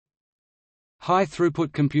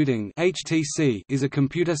High-throughput computing (HTC) is a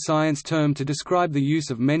computer science term to describe the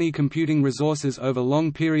use of many computing resources over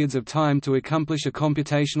long periods of time to accomplish a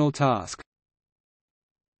computational task.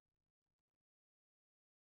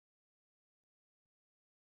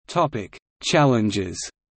 Topic: Challenges.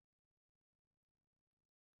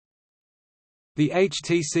 The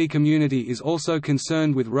HTC community is also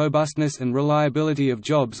concerned with robustness and reliability of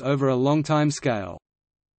jobs over a long time scale.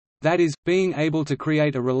 That is, being able to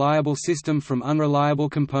create a reliable system from unreliable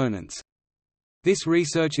components. This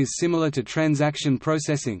research is similar to transaction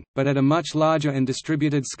processing, but at a much larger and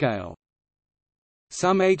distributed scale.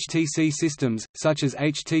 Some HTC systems, such as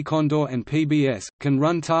HT Condor and PBS, can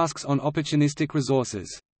run tasks on opportunistic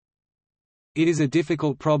resources. It is a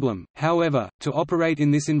difficult problem, however, to operate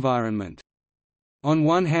in this environment. On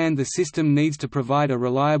one hand, the system needs to provide a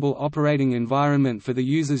reliable operating environment for the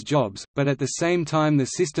user's jobs, but at the same time the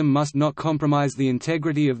system must not compromise the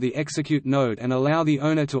integrity of the execute node and allow the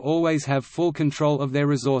owner to always have full control of their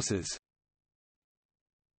resources.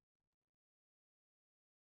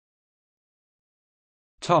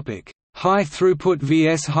 High throughput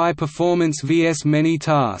vs high performance vs many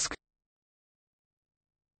task.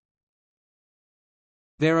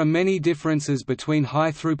 There are many differences between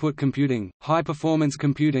high-throughput computing, high-performance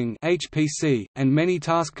computing (HPC), and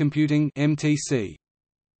many-task computing (MTC).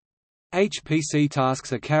 HPC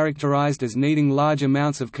tasks are characterized as needing large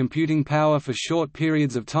amounts of computing power for short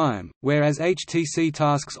periods of time, whereas HTC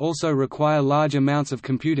tasks also require large amounts of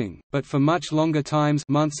computing, but for much longer times,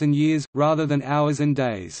 months and years, rather than hours and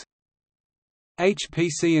days.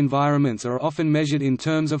 HPC environments are often measured in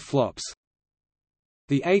terms of flops.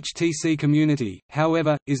 The HTC community,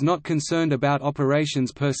 however, is not concerned about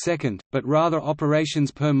operations per second, but rather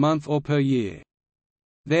operations per month or per year.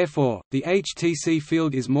 Therefore, the HTC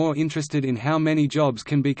field is more interested in how many jobs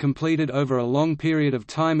can be completed over a long period of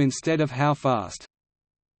time instead of how fast.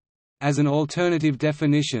 As an alternative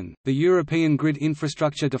definition, the European Grid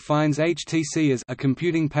Infrastructure defines HTC as a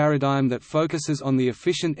computing paradigm that focuses on the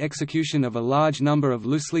efficient execution of a large number of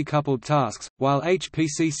loosely coupled tasks, while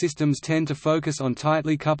HPC systems tend to focus on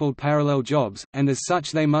tightly coupled parallel jobs, and as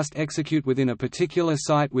such they must execute within a particular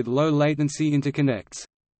site with low latency interconnects.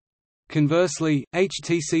 Conversely,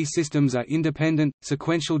 HTC systems are independent,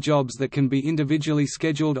 sequential jobs that can be individually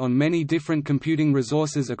scheduled on many different computing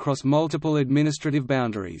resources across multiple administrative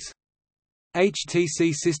boundaries.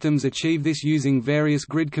 HTC systems achieve this using various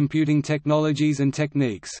grid computing technologies and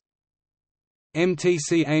techniques.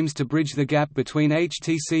 MTC aims to bridge the gap between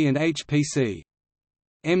HTC and HPC.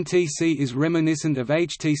 MTC is reminiscent of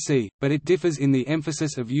HTC, but it differs in the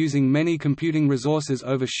emphasis of using many computing resources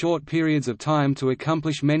over short periods of time to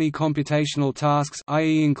accomplish many computational tasks,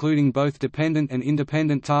 i.e. including both dependent and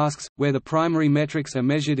independent tasks, where the primary metrics are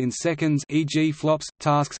measured in seconds, e.g. flops,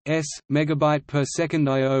 tasks, megabyte per second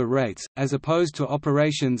I/O rates, as opposed to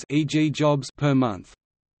operations, e.g. jobs, per month.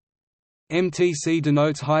 MTC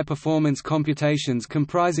denotes high-performance computations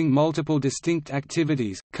comprising multiple distinct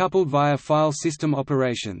activities, coupled via file system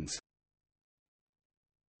operations.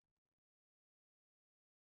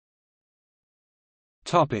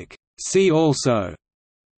 See also: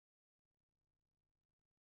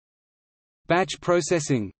 Batch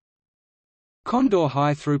processing, Condor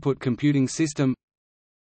high-throughput computing system,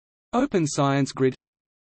 Open Science Grid,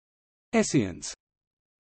 Escience.